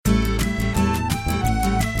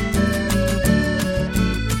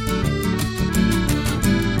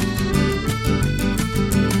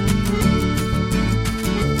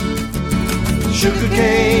Sugar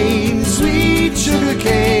cane, sweet sugar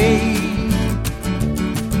cane,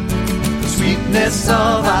 the sweetness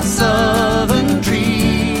of our southern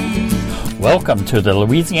trees. Welcome to the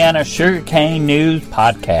Louisiana Sugarcane News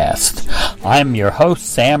Podcast. I'm your host,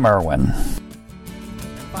 Sam Irwin.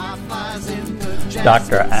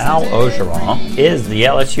 Dr. Al Orgeron is the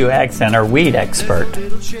LSU Ag Center weed expert.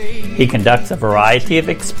 He conducts a variety of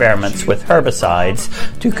experiments with herbicides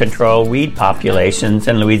to control weed populations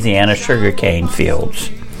in Louisiana sugarcane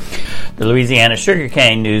fields. The Louisiana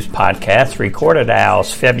Sugarcane News Podcast recorded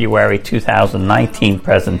Al's February 2019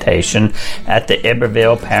 presentation at the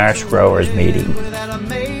Iberville Parish Growers Meeting.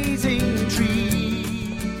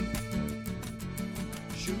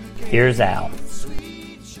 Here's Al.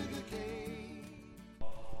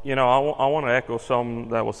 You know, I want to echo something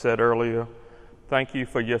that was said earlier. Thank you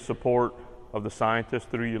for your support of the scientists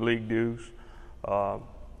through your league dues.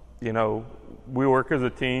 You know, we work as a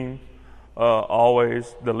team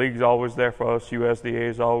always. The league's always there for us. USDA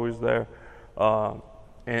is always there.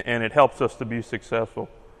 And it helps us to be successful.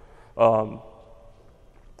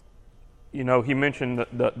 You know, he mentioned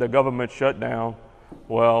the government shutdown.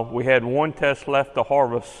 Well, we had one test left to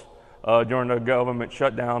harvest during the government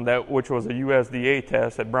shutdown, which was a USDA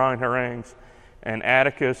test at Brian Harangues, and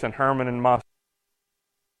Atticus and Herman and myself,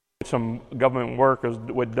 some government workers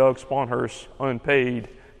with Doug Sponhurst unpaid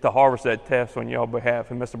to harvest that test on y'all behalf.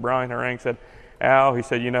 And Mr. Brian Harangues said, Al, he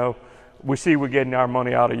said, you know, we see we're getting our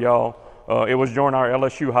money out of y'all. It was during our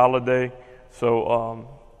LSU holiday, so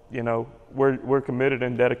you know, we're committed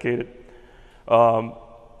and dedicated.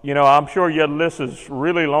 You know, I'm sure your list is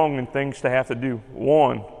really long and things to have to do.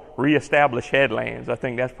 One, reestablish headlands. I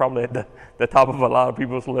think that's probably at the top of a lot of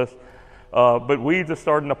people's list. But weeds are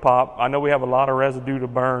starting to pop. I know we have a lot of residue to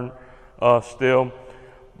burn still.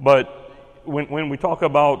 But when we talk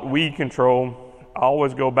about weed control, I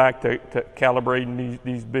always go back to calibrating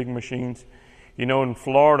these big machines. You know, in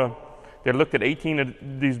Florida, they looked at 18 of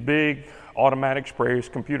these big automatic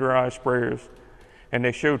sprayers, computerized sprayers, and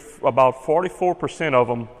they showed about 44% of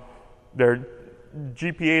them, their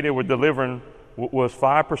GPA they were delivering was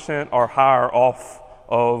 5% or higher off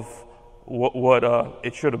of what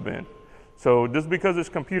it should have been. So just because it's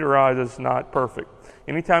computerized, it's not perfect.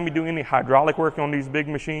 Anytime you do any hydraulic work on these big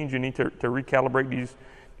machines, you need to recalibrate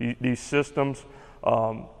these systems.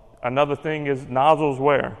 Another thing is nozzles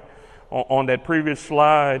wear. On that previous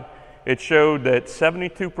slide, it showed that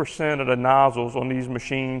 72% of the nozzles on these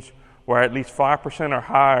machines were at least 5% or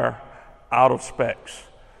higher out of specs.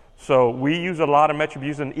 So we use a lot of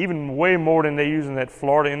metribuzin, even way more than they use in that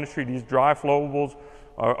Florida industry. These dry flowables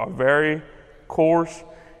are very coarse,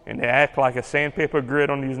 and they act like a sandpaper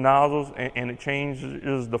grid on these nozzles, and it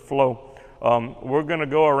changes the flow. We're going to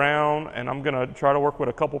go around, and I'm going to try to work with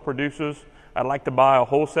a couple producers. I'd like to buy a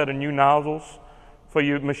whole set of new nozzles for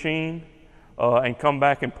your machine and come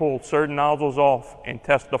back and pull certain nozzles off and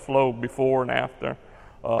test the flow before and after.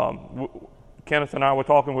 Kenneth and I were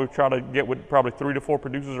talking, we'll try to get with probably 3 to 4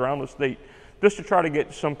 producers around the state just to try to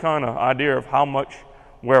get some kind of idea of how much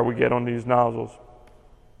wear we get on these nozzles.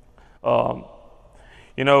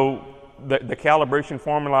 You know, the calibration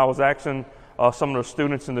formula, I was asking some of the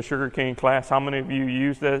students in the sugarcane class, how many of you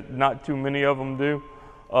use that? Not too many of them do,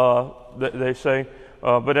 they say.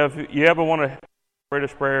 But if you ever want to spray a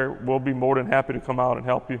sprayer, we'll be more than happy to come out and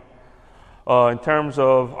help you. In terms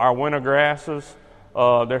of our winter grasses,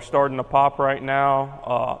 they're starting to pop right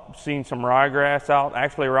now. Seeing some ryegrass out.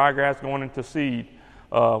 Actually, ryegrass going into seed.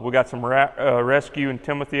 We got some rescue and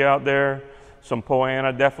Timothy out there. Some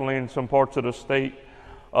poana definitely in some parts of the state.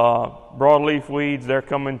 Broadleaf weeds, they're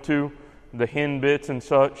coming too. The hen bits and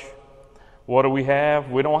such. What do we have?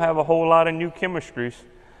 We don't have a whole lot of new chemistries.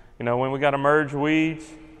 You know, when we got emerged weeds,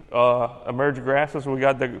 emerged grasses, we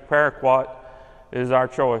got the paraquat is our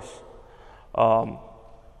choice.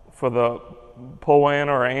 For the poana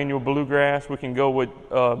or annual bluegrass, we can go with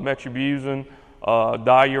metribuzin,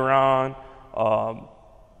 diuron,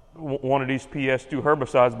 one of these PS2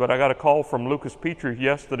 herbicides. But I got a call from Lucas Petrie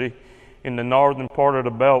yesterday in the northern part of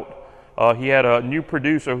the belt. He had a new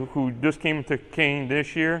producer who just came to cane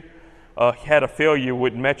this year. Had a failure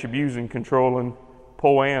with metribuzin controlling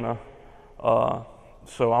poana.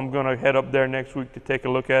 So I'm going to head up there next week to take a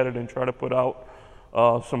look at it and try to put out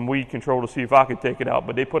some weed control to see if I could take it out.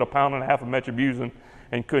 But they put 1.5 pounds of metribuzin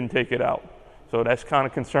and couldn't take it out. So that's kind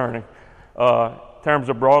of concerning. In terms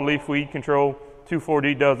of broadleaf weed control,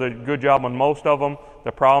 2,4-D does a good job on most of them.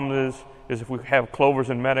 The problem is if we have clovers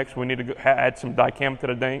and medics, we need to add some dicamba to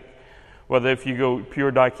the dank. Whether if you go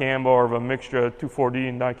pure dicamba or a mixture of 2,4-D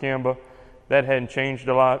and dicamba, that hadn't changed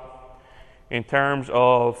a lot. In terms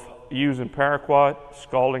of using paraquat,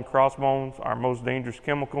 skull and crossbones, our most dangerous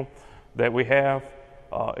chemical that we have.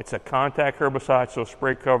 It's a contact herbicide, so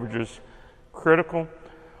spray coverage is critical.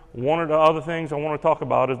 One of the other things I want to talk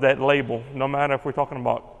about is that label. No matter if we're talking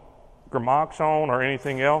about gramoxone or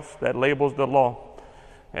anything else, that label's the law.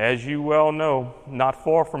 As you well know, not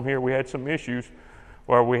far from here, we had some issues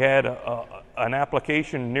where we had an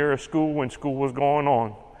application near a school when school was going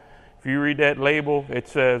on. If you read that label, it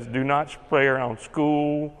says, do not spray around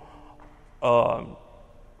school,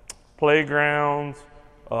 playgrounds,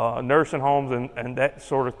 nursing homes, and that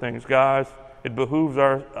sort of things. Guys, it behooves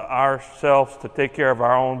ourselves to take care of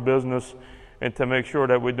our own business and to make sure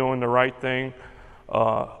that we're doing the right thing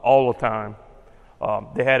all the time.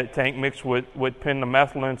 They had it tank mixed with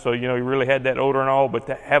pendimethalin, so you really had that odor and all, but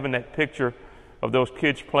having that picture of those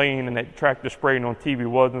kids playing and that tractor spraying on TV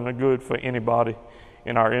wasn't good for anybody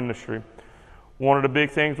in our industry. One of the big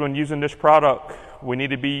things when using this product, we need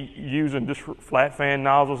to be using just flat fan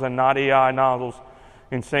nozzles and not AI nozzles.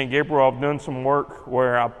 In St. Gabriel, I've done some work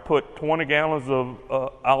where I put 20 gallons of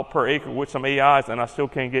out per acre with some AIs, and I still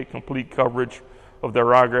can't get complete coverage of the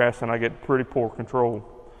ryegrass, and I get pretty poor control.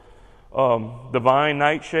 Divine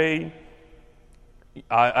Nightshade,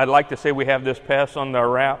 I'd like to say we have this pest on the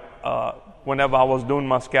wrap. Whenever I was doing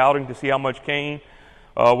my scouting to see how much came,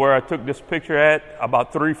 where I took this picture at,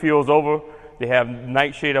 about 3 fields over, they have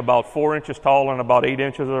nightshade about 4 inches tall and about 8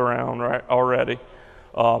 inches around right already.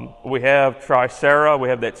 We have Tricera, we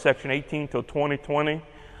have that section 18 till 2020.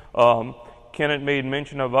 Kenneth made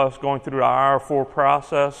mention of us going through the IR4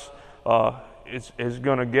 process. It's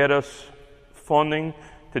going to get us funding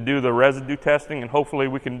to do the residue testing, and hopefully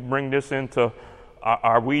we can bring this into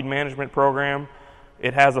our weed management program.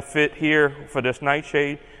 It has a fit here for this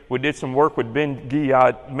nightshade. We did some work with Ben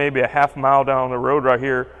Giat, maybe a half mile down the road right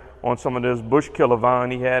here on some of this bush killer vine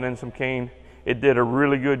he had in some cane. It did a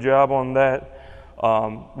really good job on that.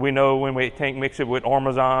 We know when we tank mix it with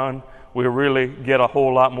Ormazon, we really get a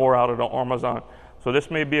whole lot more out of the Ormazon. So this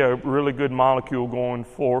may be a really good molecule going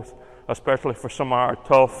forth, especially for some of our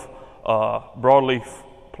tough broadleaf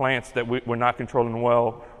plants that we're not controlling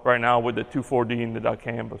well right now with the 2,4-D and the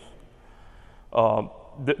dicambas.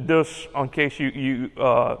 This, in case you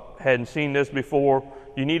hadn't seen this before,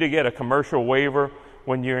 you need to get a commercial waiver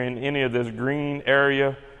when you're in any of this green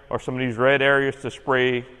area or some of these red areas to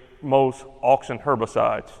spray most auxin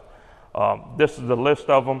herbicides. This is the list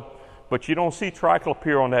of them, but you don't see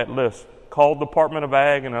triclopyr on that list. Called Department of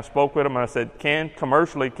Ag and I spoke with them and I said, can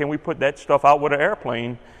we put that stuff out with an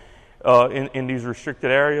airplane in these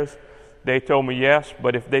restricted areas? They told me yes,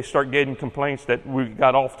 but if they start getting complaints that we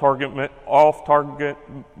got off-target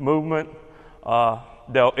movement,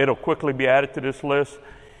 it'll quickly be added to this list.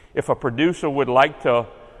 If a producer would like to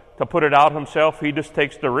put it out himself, he just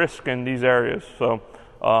takes the risk in these areas. So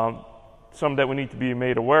some that we need to be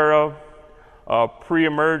made aware of.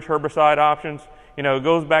 Pre-emerge herbicide options. It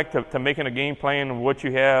goes back to making a game plan of what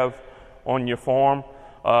you have on your farm.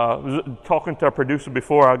 Talking to a producer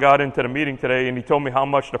before I got into the meeting today, and he told me how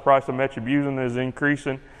much the price of metribuzin is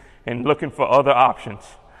increasing and looking for other options.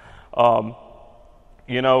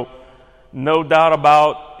 No doubt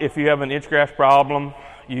about if you have an itchgrass problem,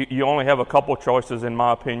 you only have a couple choices in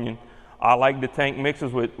my opinion. I like the tank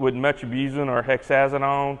mixes with metribuzin or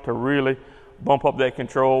hexazinone to really bump up that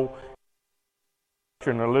control.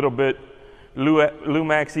 A little bit,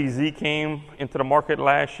 Lumax EZ came into the market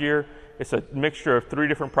last year. It's a mixture of 3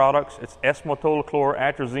 different products. It's esmotolachlor,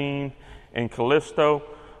 atrazine, and Callisto.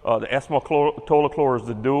 The esmotolachlor is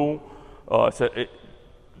the dual. The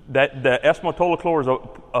esmotolachlor is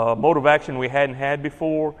a mode of action we hadn't had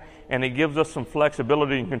before, and it gives us some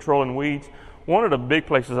flexibility in controlling weeds. One of the big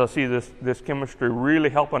places I see this chemistry really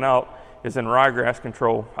helping out is in ryegrass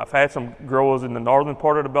control. I've had some growers in the northern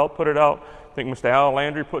part of the belt put it out. I think Mr. Al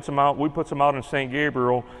Landry puts them out. We put them out in St.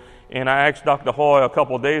 Gabriel. And I asked Dr. Hoy a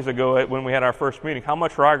couple of days ago when we had our first meeting, how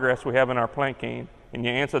much ryegrass we have in our plant cane. And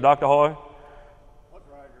you answer, Dr. Hoy?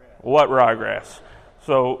 What ryegrass?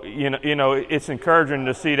 So, it's encouraging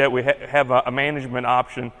to see that we have a management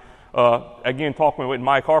option. Again, talking with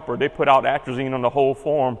Mike Harper, they put out atrazine on the whole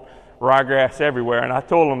farm, ryegrass everywhere. And I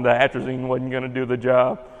told them that atrazine wasn't going to do the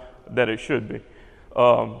job that it should be.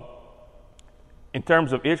 In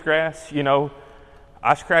terms of itchgrass,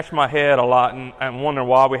 I scratch my head a lot and wonder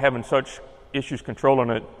why we're having such issues controlling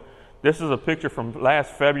it. This is a picture from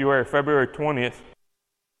last February 20th.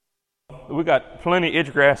 We got plenty of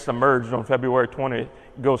itchgrass emerged on February 20th.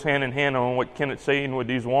 It goes hand in hand on what Kenneth's saying with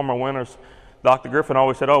these warmer winters. Dr. Griffin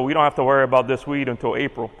always said, we don't have to worry about this weed until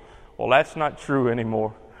April. Well, that's not true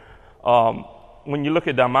anymore. When you look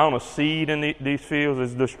at the amount of seed in these fields,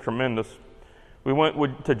 it's just tremendous. We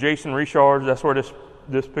went to Jason Richards. That's where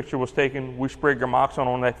this picture was taken. We sprayed Gramoxone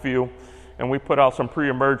on that field, and we put out some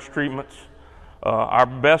pre-emerge treatments. Our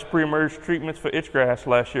best pre-emerge treatments for itchgrass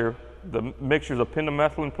last year, the mixtures of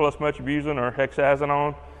pendimethalin plus metribuzin or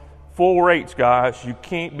hexazonon, full rates, guys. You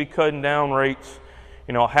can't be cutting down rates.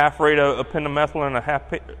 You know, a half rate of pendimethalin, a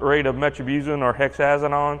half rate of metribuzin or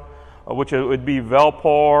hexazonon, which it would be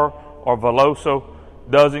Velpar or Veloso,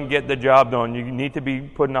 doesn't get the job done. You need to be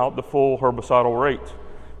putting out the full herbicidal rates.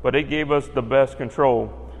 But it gave us the best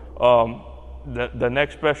control. The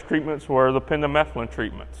next best treatments were the pendimethalin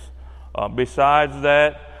treatments. Besides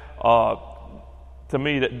that, to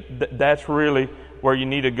me, that's really where you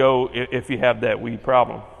need to go if you have that weed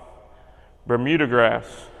problem. Bermuda grass.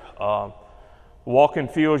 Walking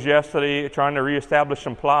fields yesterday, trying to reestablish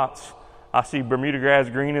some plots. I see Bermuda grass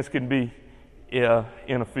green as can be in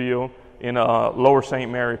a field in Lower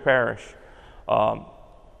St. Mary Parish.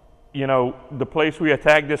 You know, the place we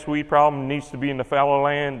attacked this weed problem needs to be in the fallow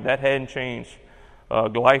land. That hadn't changed.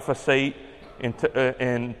 Glyphosate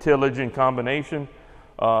and tillage in combination.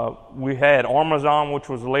 We had Armazon, which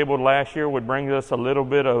was labeled last year, would bring us a little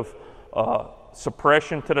bit of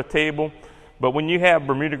suppression to the table. But when you have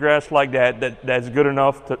Bermuda grass like that's good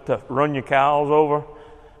enough to run your cows over,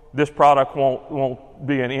 this product won't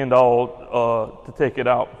be an end all to take it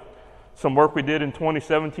out. Some work we did in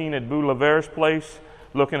 2017 at Boo Lavera's place,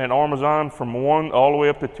 looking at Armazon from 1 all the way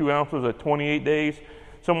up to 2 ounces at 28 days,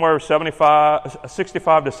 somewhere 65 to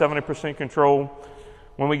 70% control.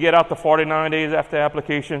 When we get out to 49 days after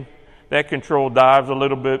application, that control dives a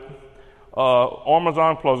little bit.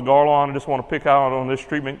 Armazon plus Garlon, I just want to pick out on this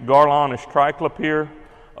treatment. Garlon is triclopyr.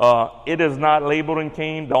 It is not labeled in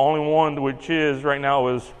cane. The only one which is right now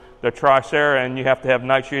is the Tricera, and you have to have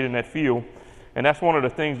nightshade in that field. And that's one of the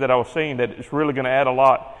things that I was saying that it's really going to add a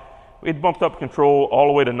lot. It bumped up control all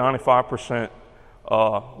the way to 95%,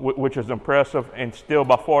 which is impressive, and still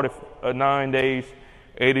by 49 days,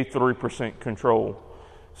 83% control.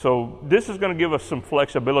 So this is going to give us some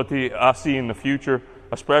flexibility I see in the future,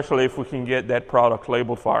 especially if we can get that product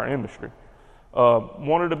labeled for our industry.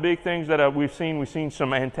 One of the big things that we've seen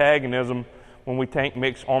some antagonism when we tank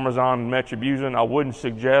mix Armazon and metribuzin. I wouldn't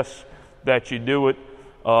suggest that you do it.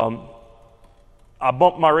 I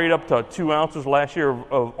bumped my rate up to 2 ounces last year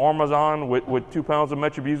of Armazon with 2 pounds of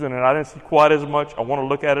metribuzin, and I didn't see quite as much. I want to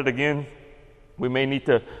look at it again. We may need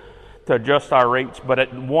to adjust our rates, but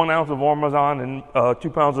at 1 ounce of Armazon and 2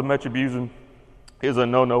 pounds of metribuzin is a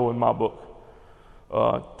no-no in my book.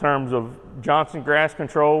 In terms of Johnson grass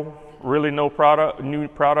control, really no new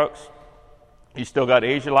products. You still got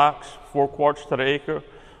Asialox, 4 quarts to the acre,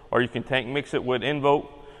 or you can tank mix it with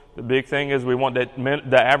Invoke. The big thing is we want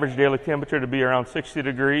the average daily temperature to be around 60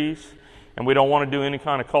 degrees, and we don't want to do any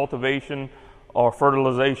kind of cultivation or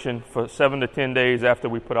fertilization for 7 to 10 days after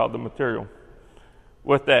we put out the material.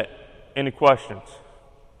 With that, any questions?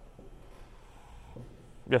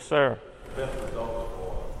 Yes, sir. Best results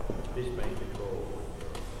for ditch bank control.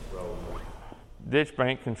 Ditch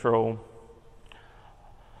bank control.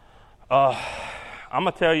 I'm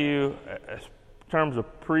gonna tell you, in terms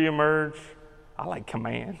of pre-emerge, I like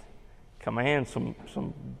Command. Command some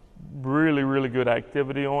really, really good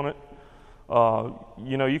activity on it.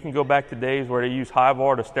 You know, you can go back to days where they use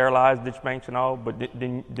Hyvar to sterilize ditch banks and all, but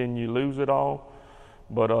then you lose it all.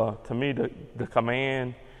 But to me, the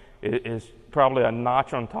Command is probably a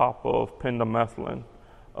notch on top of pendimethalin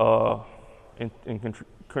in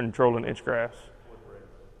controlling itch grass.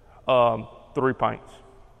 3 pints.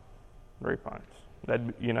 3 pints. That,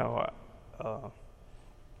 you know.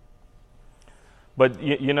 But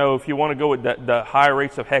you know, if you want to go with the high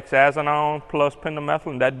rates of hexazonon plus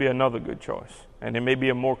pendimethalin, that'd be another good choice, and it may be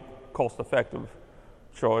a more cost-effective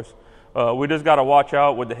choice. We just got to watch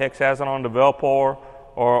out with the hexazonon, the Velpar,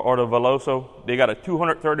 or the Veloso. They got a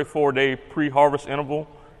 234-day pre-harvest interval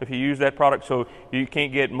if you use that product, so you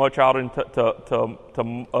can't get much out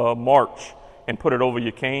into March and put it over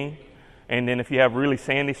your cane. And then if you have really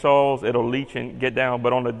sandy soils, it'll leach and get down.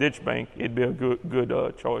 But on the ditch bank, it'd be a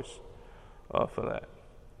good choice for that.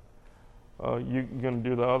 You gonna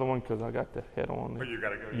do the other one because I got the head on. But you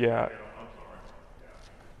gotta go. Yeah. I'm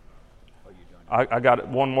sorry. I got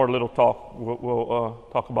one more little talk. We'll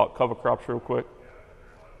talk about cover crops real quick.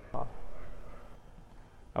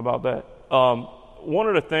 About that. One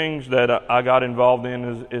of the things that I got involved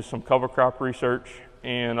in is some cover crop research,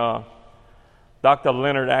 and Dr.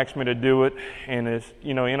 Leonard asked me to do it, and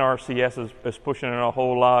NRCS is pushing it a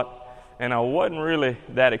whole lot, and I wasn't really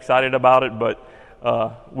that excited about it, but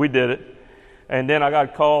we did it. And then I got a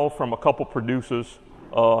call from a couple producers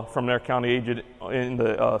from their county agent in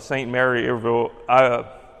the St. Mary, Iberville,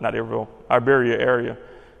 Iberia area,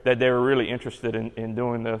 that they were really interested in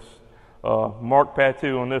doing this. Mark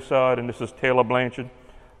Patu on this side, and this is Taylor Blanchard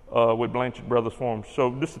with Blanchard Brothers Farms.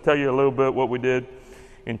 So just to tell you a little bit what we did,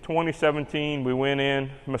 in 2017 we went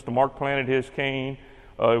in, Mr. Mark planted his cane.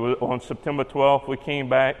 It was on September 12th, we came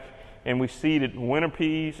back and we seeded winter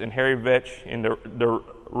peas and hairy vetch in the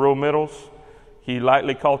row middles. He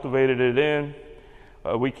lightly cultivated it in.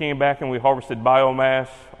 We came back and we harvested biomass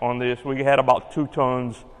on this. We had about 2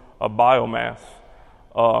 tons of biomass.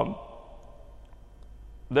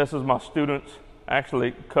 This is my students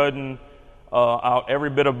actually cutting out every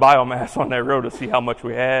bit of biomass on that row to see how much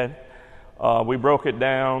we had. We broke it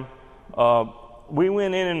down. We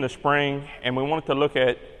went in the spring and we wanted to look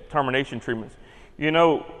at termination treatments. You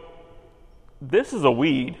know, this is a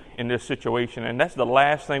weed in this situation, and that's the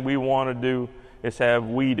last thing we want to do is have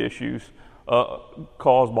weed issues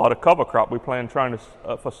caused by the cover crop. We plan trying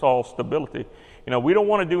to for soil stability. You know, we don't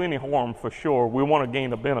want to do any harm for sure. We want to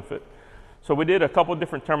gain a benefit. So we did a couple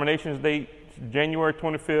different terminations dates, January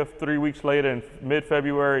 25th, 3 weeks later in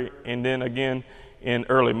mid-February, and then again in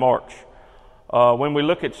early March. When we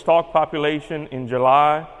look at stalk population in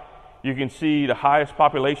July, you can see the highest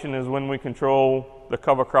population is when we control the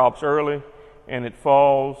cover crops early, and it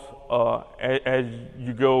falls as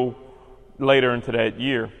you go later into that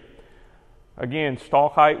year. Again,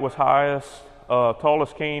 stalk height was highest,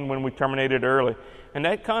 tallest cane when we terminated early. And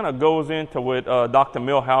that kind of goes into what Dr.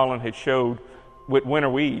 Milhowland had showed with winter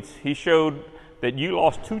weeds. He showed that you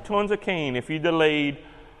lost 2 tons of cane if you delayed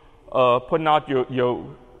putting out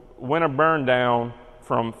your winter burn down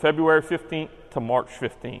from February 15th to March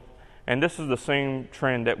 15th. And this is the same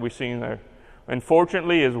trend that we've seen there.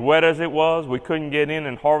 Unfortunately, as wet as it was, we couldn't get in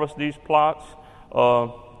and harvest these plots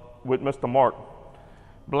with Mr. Mark.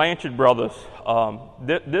 Blanchard Brothers,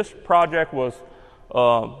 this project was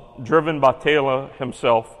driven by Taylor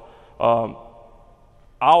himself. I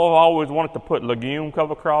always wanted to put legume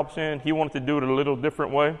cover crops in. He wanted to do it a little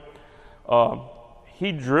different way.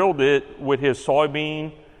 He drilled it with his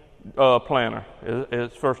soybean planter.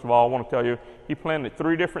 First of all, I want to tell you, he planted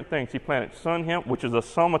 3 different things. He planted sun hemp, which is a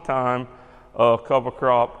summertime cover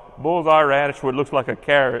crop, bullseye radish, what looks like a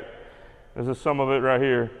carrot. This is some of it right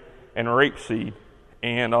here, and rapeseed.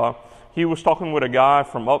 And he was talking with a guy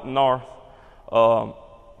from up north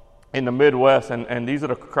in the Midwest, and these are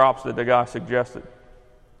the crops that the guy suggested.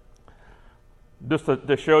 Just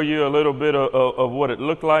to show you a little bit of what it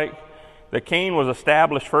looked like, the cane was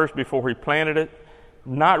established first before he planted it,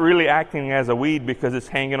 not really acting as a weed because it's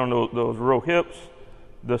hanging on those row hips.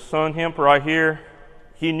 The sun hemp right here,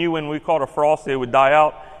 he knew when we caught a frost it would die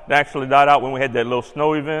out. It actually died out when we had that little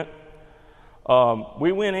snow event.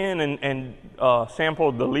 We went in and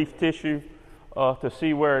sampled the leaf tissue to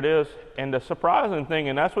see where it is. And the surprising thing,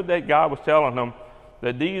 and that's what that guy was telling them,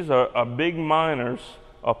 that these are big miners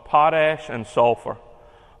of potash and sulfur.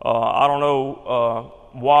 I don't know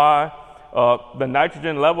why. The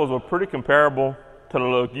nitrogen levels were pretty comparable to the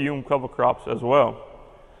legume cover crops as well.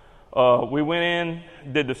 We went in,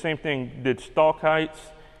 did the same thing, did stalk heights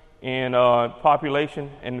and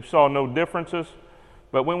population, and saw no differences.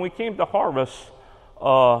 But when we came to harvest,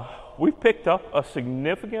 we picked up a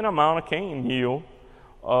significant amount of cane yield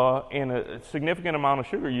and a significant amount of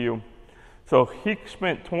sugar yield. So he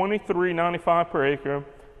spent $23.95 per acre.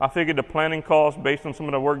 I figured the planting cost, based on some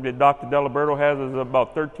of the work that Dr. Delaberto has, is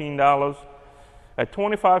about $13. At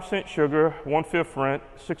 25-cent sugar, 1/5 rent,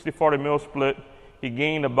 60-40 mil split, he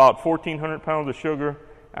gained about 1,400 pounds of sugar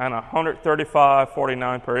and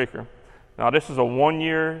 $135.49 per acre. Now this is a 1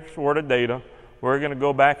 year's worth of data. We're going to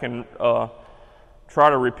go back and try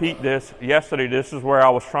to repeat this. Yesterday, this is where I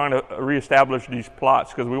was trying to reestablish these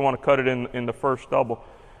plots because we want to cut it in the first stubble.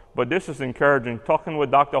 But this is encouraging. Talking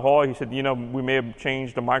with Dr. Hall, he said, you know, we may have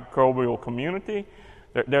changed the microbial community.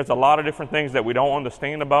 There's a lot of different things that we don't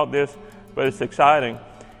understand about this, but it's exciting.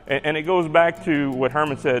 And it goes back to what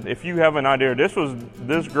Herman said. If you have an idea, this was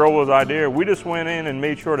this grower's idea. We just went in and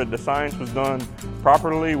made sure that the science was done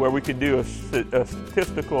properly, where we could do a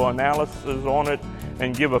statistical analysis on it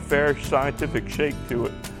and give a fair scientific shake to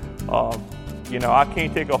it. You know, I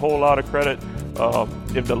can't take a whole lot of credit.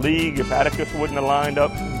 If the league, if Atticus wouldn't have lined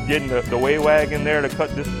up getting the WAWAG in there to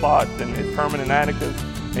cut this plot, and if Herman and Atticus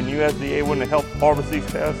and USDA wouldn't have helped harvest these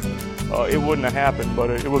pests, it wouldn't have happened. But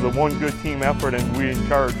it was a one good team effort, and we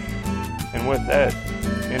encouraged. And with that,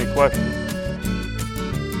 any questions?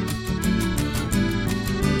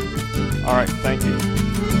 All right, thank you.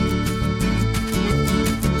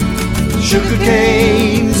 Sugar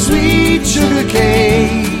cane, sweet sugar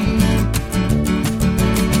cane.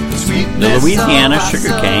 The Louisiana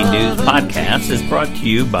Sugarcane News Podcast is brought to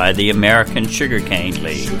you by the American Sugarcane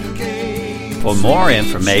League. For more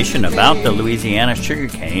information about the Louisiana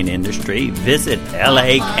sugarcane industry, visit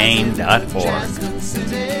lacane.org.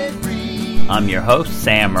 I'm your host,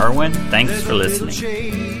 Sam Irwin. Thanks for listening.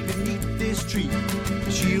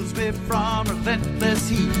 Shields me from relentless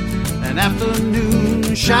heat, an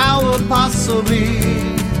afternoon shower possibly.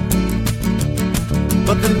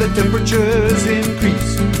 But then the temperatures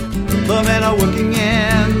increase. The men are working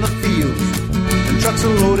in the fields, and trucks are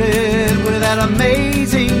loaded with that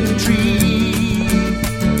amazing tree.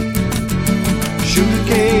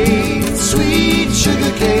 Sugarcane, sweet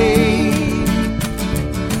sugarcane,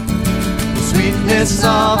 the sweetness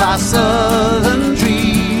of our southern dream.